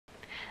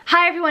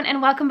Hi everyone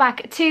and welcome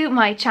back to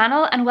my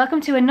channel and welcome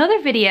to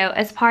another video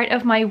as part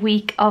of my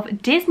week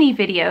of Disney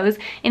videos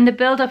in the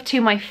build up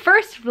to my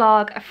first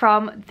vlog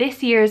from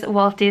this year's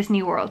Walt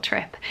Disney World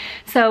trip.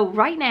 So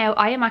right now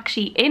I am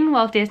actually in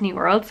Walt Disney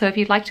World, so if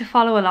you'd like to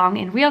follow along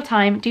in real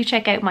time, do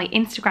check out my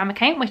Instagram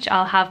account, which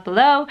I'll have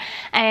below,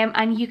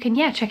 and you can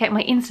check out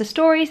my Insta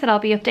stories that I'll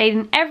be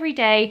updating every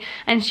day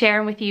and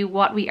sharing with you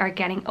what we are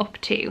getting up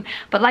to.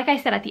 But like I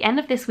said, at the end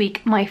of this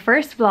week, my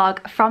first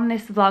vlog from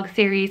this vlog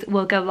series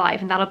will go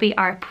live, and that'll be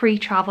our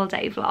pre-travel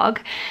day vlog.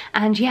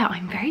 And yeah,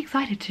 I'm very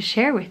excited to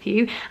share with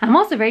you. I'm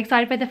also very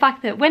excited by the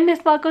fact that when this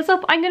vlog goes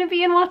up, I'm going to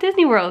be in Walt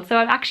Disney World. So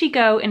I'll actually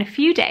go in a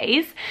few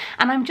days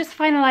and I'm just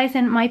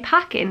finalizing my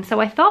packing. So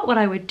I thought what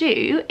I would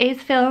do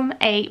is film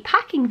a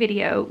packing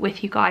video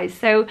with you guys.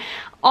 So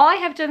all I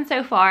have done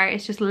so far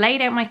is just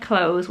laid out my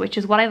clothes, which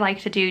is what I like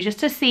to do just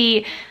to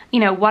see,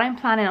 what I'm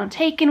planning on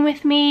taking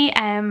with me,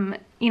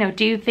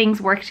 do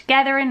things work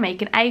together and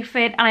make an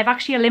outfit. And I've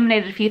actually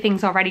eliminated a few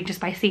things already just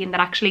by seeing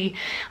that actually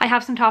I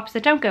have some tops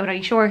that don't go with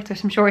any shorts or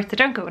some shorts that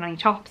don't go with any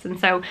tops, and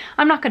so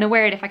I'm not going to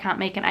wear it if I can't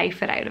make an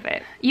outfit out of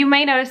it. You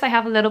may notice I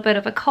have a little bit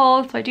of a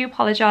cold, so I do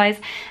apologise.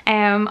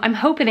 I'm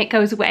hoping it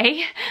goes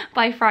away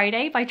by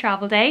Friday, by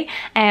travel day.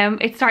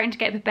 It's starting to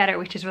get a bit better,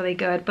 which is really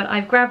good, but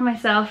I've grabbed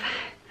myself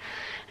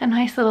a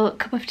nice little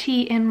cup of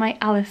tea in my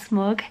Alice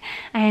mug.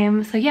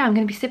 So yeah, I'm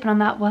going to be sipping on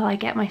that while I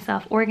get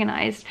myself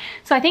organised.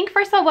 So I think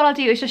first of all what I'll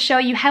do is just show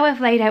you how I've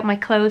laid out my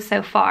clothes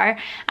so far.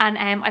 And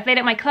I've laid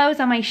out my clothes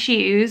and my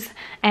shoes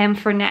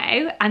for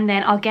now, and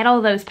then I'll get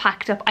all those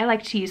packed up. I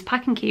like to use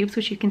packing cubes,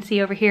 which you can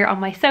see over here on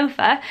my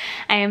sofa.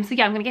 So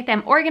yeah, I'm going to get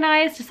them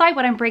organised, decide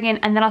what I'm bringing,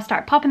 and then I'll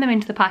start popping them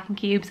into the packing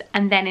cubes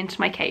and then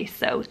into my case.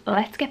 So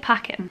let's get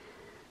packing.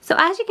 So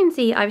as you can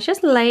see, I've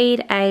just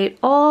laid out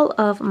all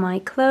of my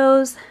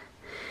clothes,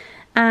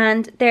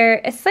 and they're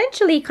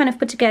essentially kind of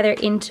put together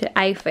into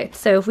outfits.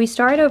 So if we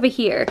start over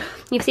here,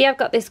 you see I've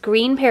got this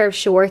green pair of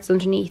shorts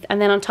underneath, and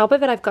then on top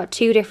of it I've got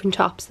two different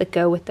tops that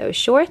go with those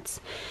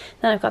shorts.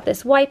 Then I've got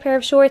this white pair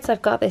of shorts,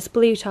 I've got this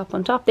blue top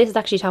on top. This is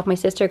actually a top my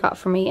sister got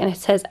for me, and it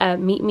says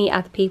meet me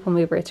at the People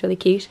Mover. It's really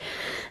cute.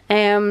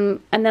 And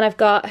then I've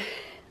got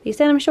these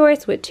denim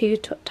shorts with two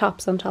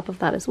tops on top of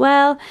that as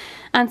well,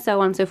 and so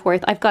on and so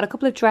forth. I've got a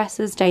couple of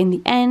dresses down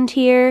the end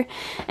here,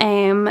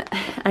 and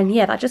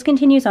yeah, that just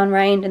continues on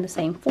round in the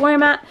same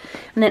format.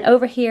 And then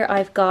over here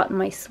I've got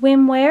my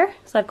swimwear,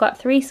 so I've got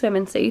 3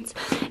 swimming suits.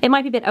 It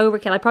might be a bit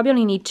overkill, I probably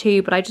only need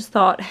 2, but I just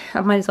thought I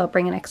might as well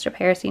bring an extra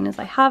pair seeing as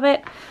I have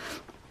it.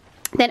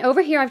 Then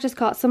over here I've just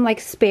got some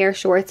spare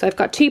shorts. So I've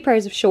got 2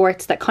 pairs of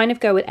shorts that kind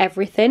of go with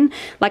everything.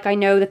 Like, I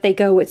know that they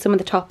go with some of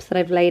the tops that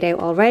I've laid out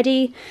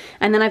already.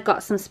 And then I've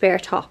got some spare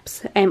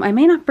tops. I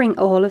may not bring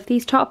all of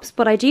these tops,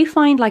 but I do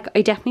find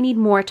I definitely need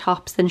more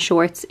tops than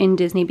shorts in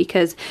Disney,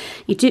 because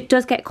it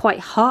does get quite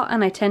hot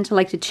and I tend to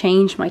like to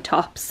change my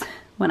tops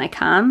when I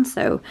can.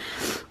 So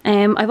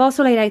I've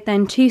also laid out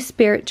then 2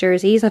 Spirit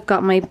jerseys. I've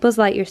got my Buzz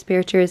Lightyear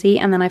Spirit jersey,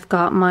 and then I've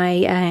got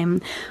my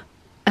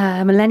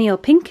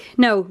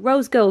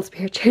rose gold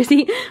Spirit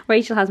jersey.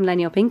 Rachel has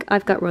millennial pink,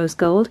 I've got rose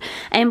gold.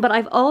 But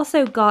I've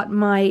also got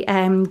my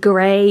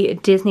grey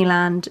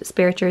Disneyland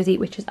Spirit jersey,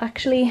 which is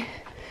actually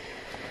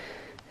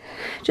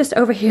just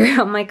over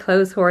here on my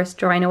clothes horse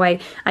drying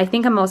away. I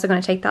think I'm also going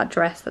to take that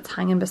dress that's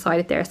hanging beside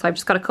it there. So I've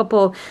just got a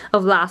couple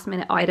of last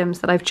minute items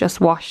that I've just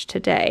washed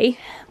today.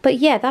 But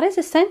yeah, that is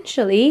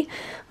essentially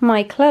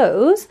my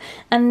clothes.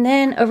 And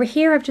then over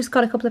here I've just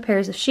got a couple of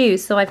pairs of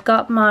shoes. So I've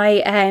got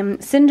my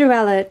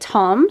Cinderella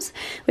Toms,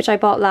 which I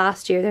bought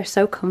last year. They're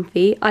so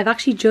comfy. I've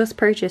actually just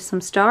purchased some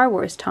Star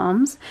Wars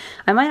Toms.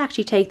 I might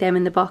actually take them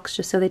in the box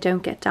just so they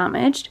don't get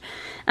damaged.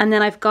 And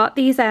then I've got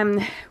these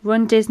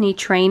Run Disney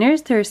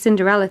trainers. They're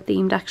Cinderella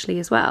themed actually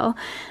as well.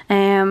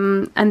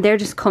 And they're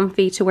just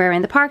comfy to wear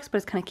in the parks, but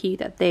it's kind of cute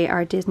that they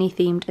are Disney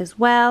themed as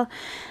well.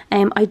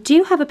 I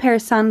do have a pair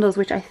of sandals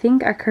which I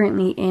think are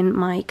currently in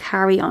my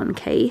carry-on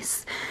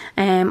case.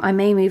 I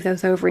may move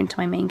those over into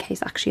my main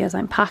case actually as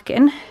I'm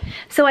packing.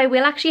 So I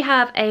will actually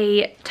have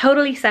a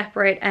totally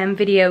separate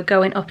video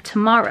going up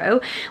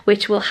tomorrow,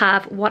 which will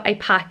have what I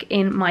pack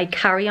in my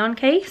carry-on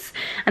case,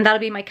 and that'll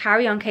be my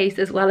carry-on case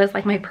as well as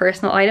my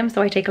personal items.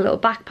 So I take a little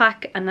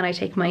backpack and then I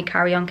take my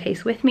carry-on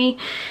case with me,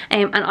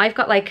 and I've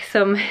got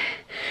some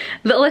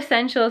little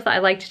essentials that I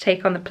like to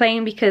take on the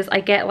plane, because I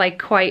get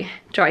quite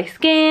dry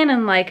skin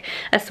and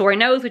a sore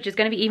nose, which is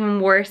going to be even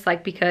worse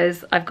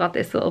because I've got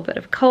this little bit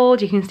of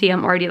cold. You can see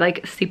I'm already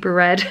super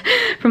red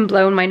from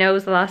blowing my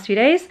nose the last few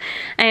days.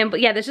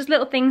 But yeah, there's just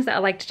little things that I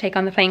like to take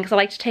on the plane, because I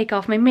like to take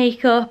off my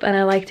makeup and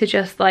I like to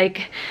just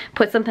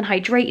put something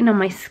hydrating on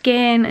my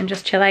skin and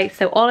just chill out.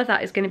 So all of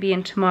that is going to be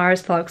in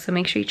tomorrow's vlog, so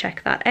make sure you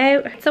check that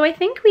out. So I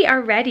think we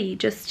are ready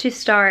just to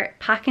start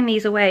packing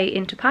these away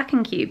into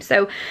packing cubes.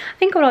 So I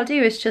think what I'll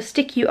do is just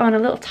stick you on a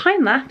little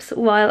time lapse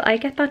while I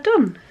get that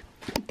done.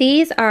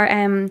 These are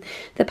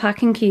the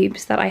packing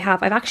cubes that I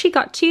have. I've actually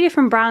got 2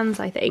 different brands,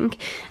 I think.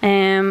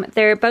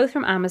 They're both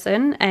from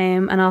Amazon,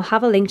 and I'll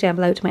have a link down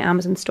below to my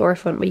Amazon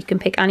storefront where you can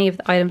pick any of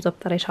the items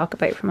up that I talk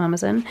about from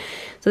Amazon.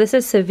 So this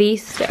is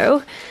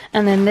Savisto,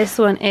 and then this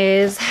one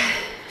is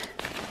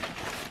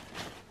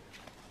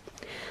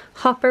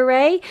Hopper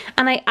Ray,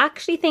 and I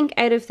actually think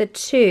out of the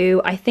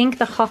two, I think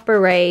the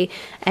Hopper Ray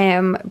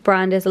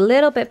brand is a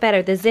little bit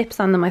better. The zips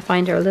on them I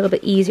find are a little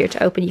bit easier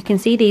to open. You can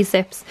see these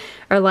zips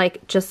are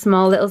like just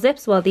small little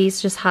zips, while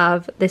these just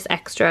have this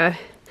extra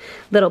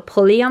little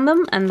pulley on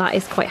them, and that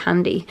is quite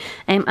handy.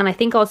 And I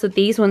think also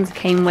these ones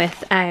came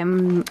with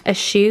a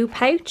shoe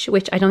pouch,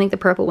 which I don't think the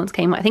purple ones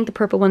came with. I think the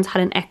purple ones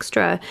had an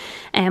extra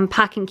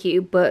packing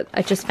cube, but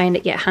I just found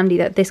it handy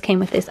that this came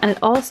with this. And it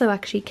also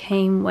actually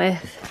came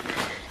with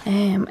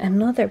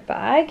another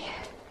bag.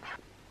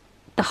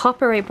 The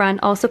Hopper Ray brand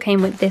also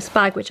came with this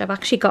bag, which I've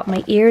actually got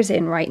my ears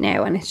in right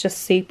now, and it's just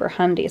super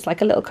handy. It's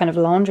like a little kind of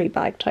laundry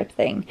bag type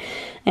thing.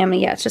 And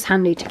yeah, it's just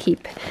handy to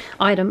keep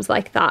items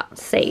like that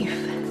safe.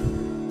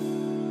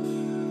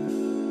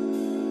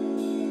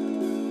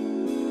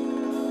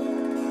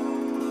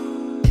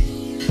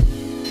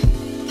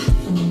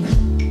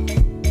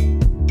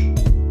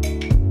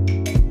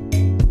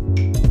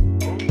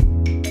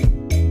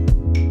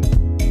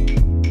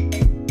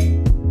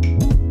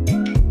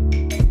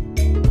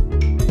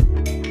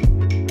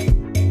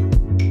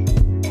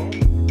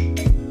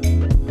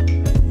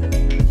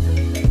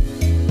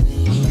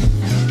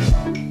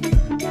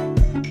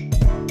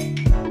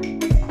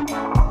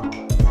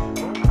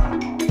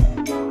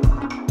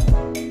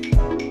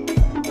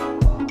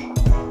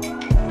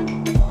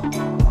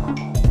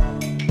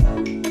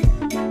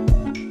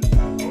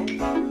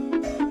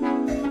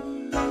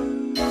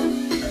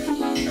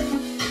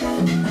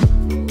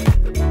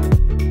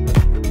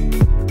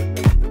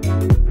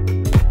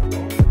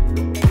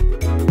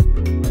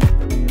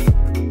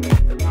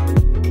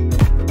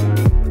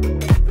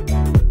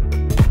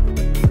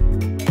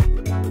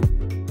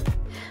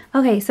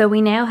 Okay, so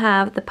we now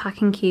have the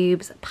packing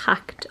cubes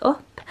packed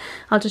up.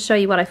 I'll just show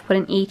you what I've put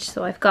in each.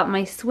 So I've got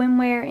my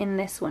swimwear in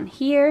this one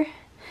here.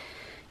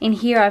 In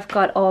here I've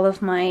got all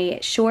of my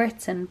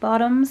shorts and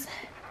bottoms.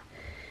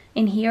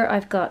 In here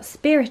I've got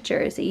spirit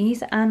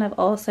jerseys, and I've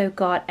also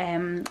got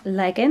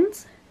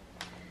leggings.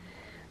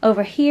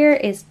 Over here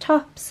is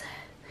tops.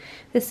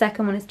 The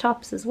second one is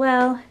tops as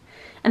well.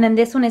 And then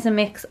this one is a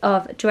mix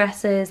of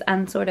dresses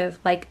and sort of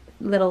like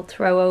little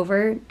throw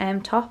over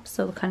tops.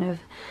 So kind of,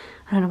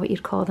 I don't know what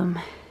you'd call them.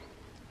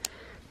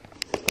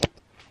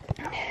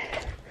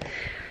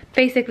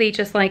 Basically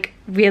just like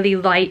really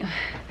light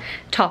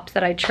tops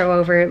that I'd throw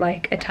over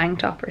like a tank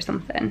top or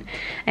something.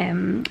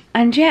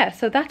 And yeah,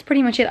 so that's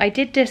pretty much it. I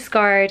did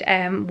discard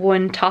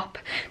one top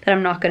that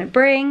I'm not going to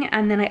bring,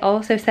 and then I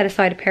also set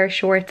aside a pair of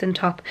shorts and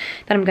top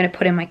that I'm going to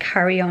put in my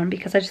carry-on,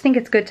 because I just think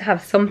it's good to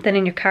have something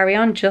in your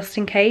carry-on just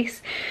in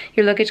case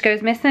your luggage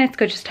goes missing. It's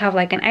good just to have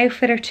like an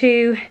outfit or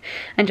two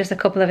and just a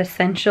couple of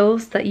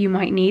essentials that you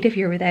might need if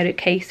you're without a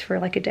case for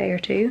like a day or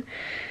two.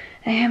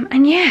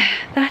 And yeah,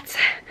 that's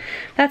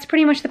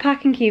pretty much the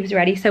packing cubes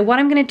ready. So what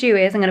I'm going to do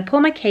is I'm going to pull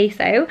my case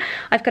out.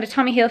 I've got a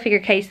Tommy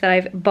Hilfiger case that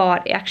I've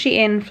bought actually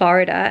in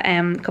Florida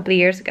a couple of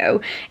years ago.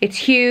 It's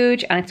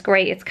huge and it's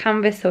great. It's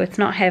canvas, so it's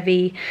not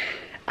heavy.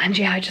 And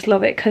yeah, I just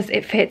love it because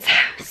it fits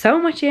so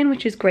much in,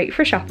 which is great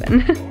for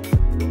shopping.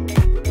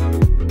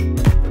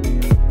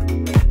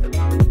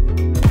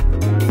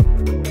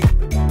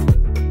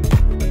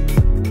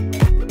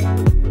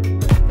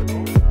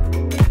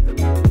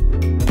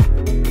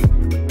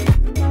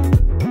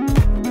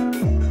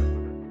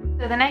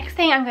 The next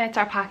thing I'm going to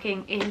start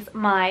packing is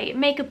my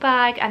makeup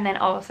bag and then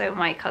also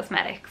my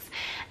cosmetics.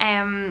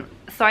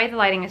 Sorry the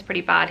lighting is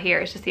pretty bad here,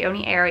 it's just the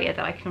only area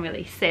that I can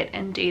really sit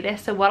and do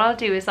this. So what I'll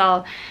do is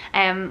I'll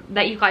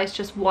let you guys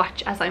just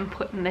watch as I'm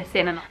putting this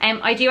in. And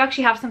I do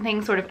actually have some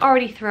things sort of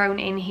already thrown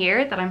in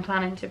here that I'm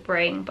planning to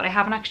bring, but I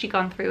haven't actually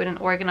gone through it and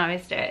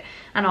organized it,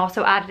 and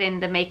also added in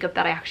the makeup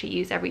that I actually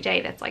use every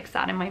day that's like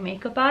sat in my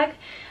makeup bag.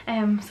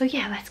 So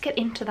yeah, let's get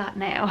into that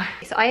now.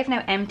 So I have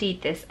now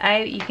emptied this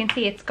out. You can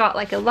see it's got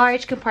like a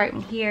large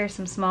compartment here,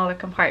 some smaller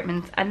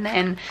compartments, and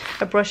then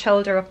a brush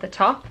holder up the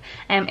top.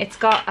 It's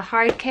got a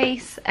hard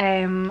case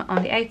on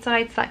the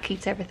outside, so that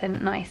keeps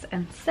everything nice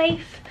and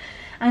safe.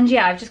 And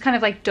yeah, I've just kind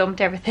of like dumped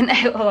everything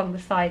out along the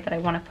side that I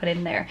want to put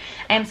in there.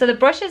 So the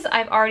brushes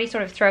I've already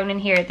sort of thrown in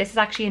here. This is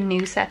actually a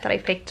new set that I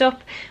picked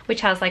up,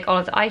 which has like all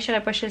of the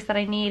eyeshadow brushes that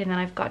I need, and then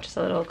I've got just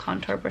a little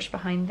contour brush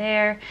behind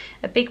there,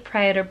 a big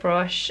powder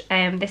brush.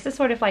 This is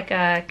sort of like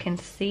a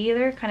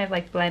concealer, kind of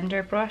like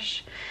blender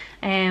brush.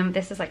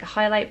 This is like a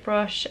highlight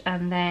brush,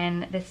 and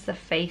then this is a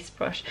face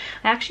brush.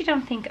 I actually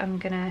don't think I'm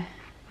gonna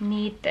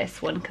need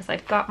this one because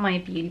I've got my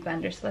beauty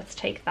blender, so let's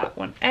take that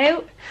one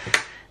out.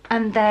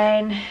 And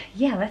then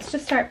yeah, let's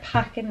just start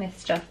packing this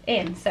stuff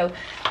in. So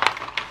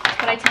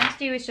what I tend to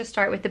do is just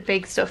start with the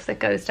big stuff that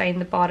goes down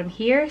the bottom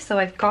here. So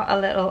I've got a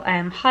little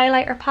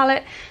highlighter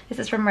palette. This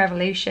is from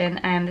Revolution,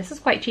 and this is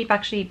quite cheap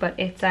actually, but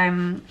it's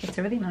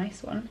a really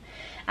nice one.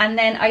 And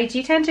then I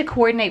do tend to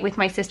coordinate with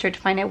my sister to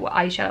find out what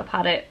eyeshadow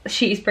palette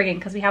she's bringing,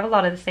 because we have a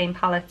lot of the same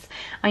palettes.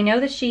 I know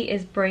that she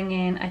is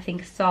bringing, I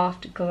think,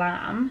 Soft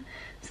Glam.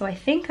 So I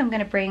think I'm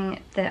going to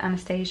bring the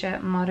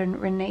Anastasia Modern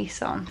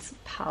Renaissance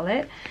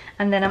palette.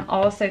 And then I'm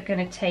also going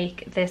to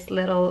take this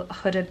little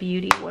Huda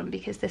Beauty one,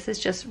 because this is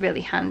just really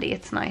handy.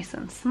 It's nice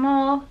and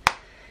small.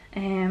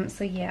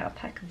 So yeah, I'll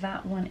pack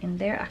that one in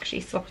there.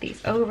 Actually swap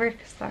these over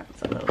because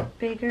that's a little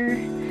bigger.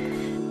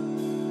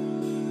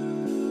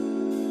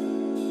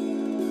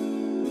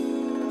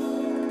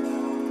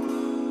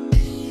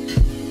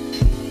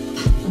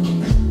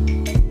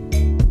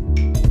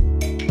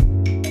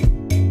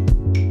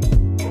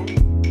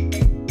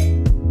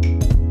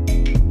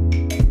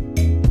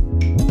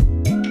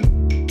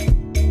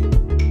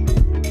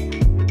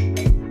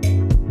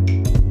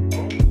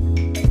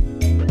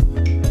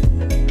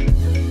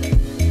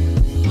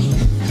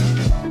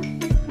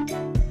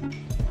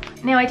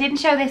 Now I didn't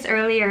show this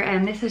earlier,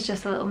 and this is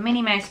just a little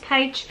Minnie Mouse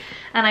pouch,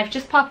 and I've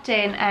just popped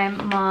in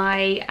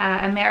my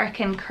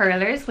American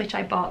curlers, which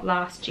I bought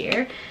last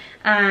year,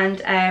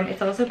 and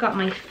it's also got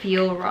my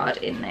fuel rod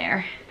in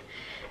there,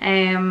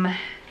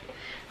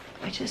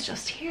 which is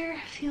just here,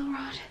 fuel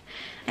rod.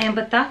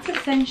 But that's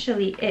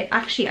essentially it.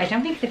 Actually, I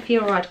don't think the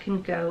fuel rod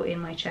can go in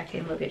my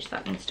check-in luggage.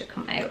 That needs to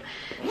come out.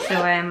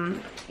 So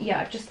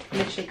yeah, I've just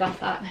literally got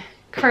that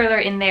curler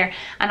in there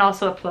and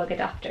also a plug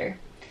adapter.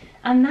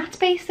 And that's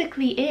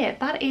basically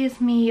it. That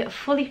is me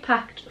fully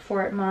packed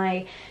for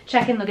my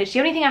check-in luggage. The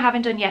only thing I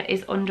haven't done yet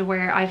is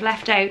underwear. I've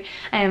left out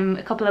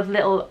a couple of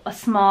little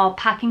small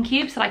packing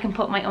cubes that I can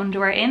put my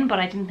underwear in, but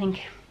I didn't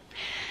think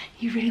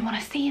you really want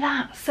to see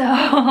that. So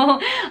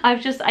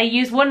I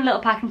use one little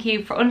packing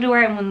cube for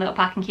underwear and one little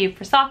packing cube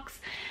for socks.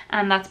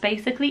 And that's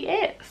basically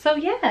it. So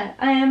yeah,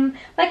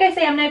 like I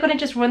say, I'm now going to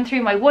just run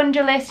through my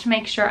wonder list,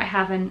 make sure I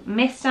haven't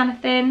missed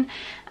anything,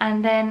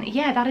 and then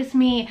yeah, that is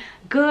me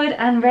good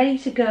and ready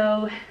to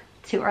go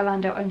to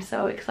Orlando. I'm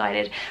so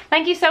excited.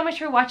 Thank you so much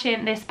for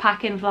watching this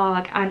pack-in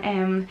vlog,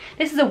 and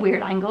this is a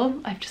weird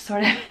angle. I've just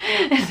sort of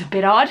it's a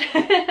bit odd.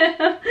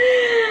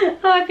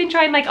 Oh, I've been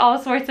trying like all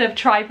sorts of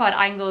tripod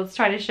angles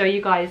trying to show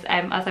you guys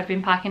as I've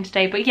been packing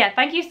today. But yeah,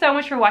 thank you so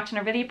much for watching.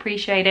 I really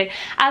appreciate it.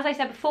 As I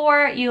said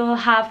before, you'll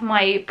have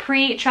my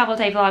pre-travel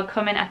day vlog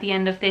coming at the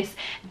end of this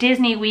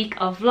Disney week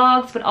of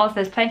vlogs, but also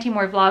there's plenty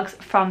more vlogs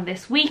from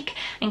this week,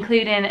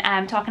 including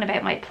talking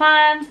about my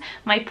plans,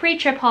 my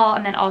pre-trip haul,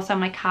 and then also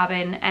my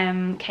cabin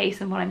case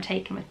and what I'm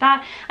taking with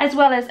that, as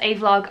well as a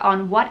vlog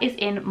on what is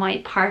in my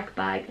park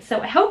bag.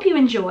 So I hope you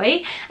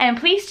enjoy, and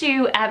please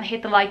do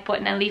hit the like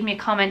button and leave me a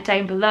comment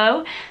down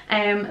below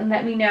and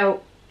let me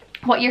know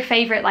what your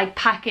favorite like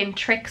pack-in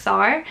tricks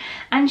are.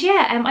 And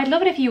yeah, I'd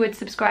love it if you would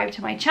subscribe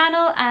to my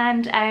channel,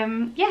 and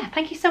yeah,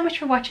 thank you so much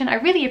for watching. I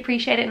really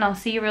appreciate it, and I'll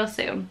see you real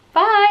soon.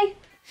 Bye.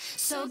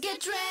 So get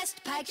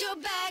dressed, pack your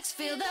bags,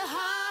 feel the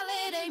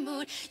holiday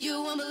mood.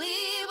 You won't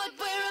believe what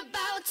we're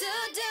about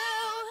to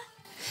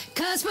do,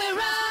 'cause we're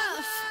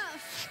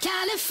off,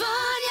 California.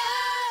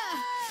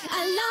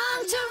 I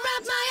long to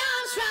wrap my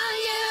arms around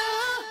you.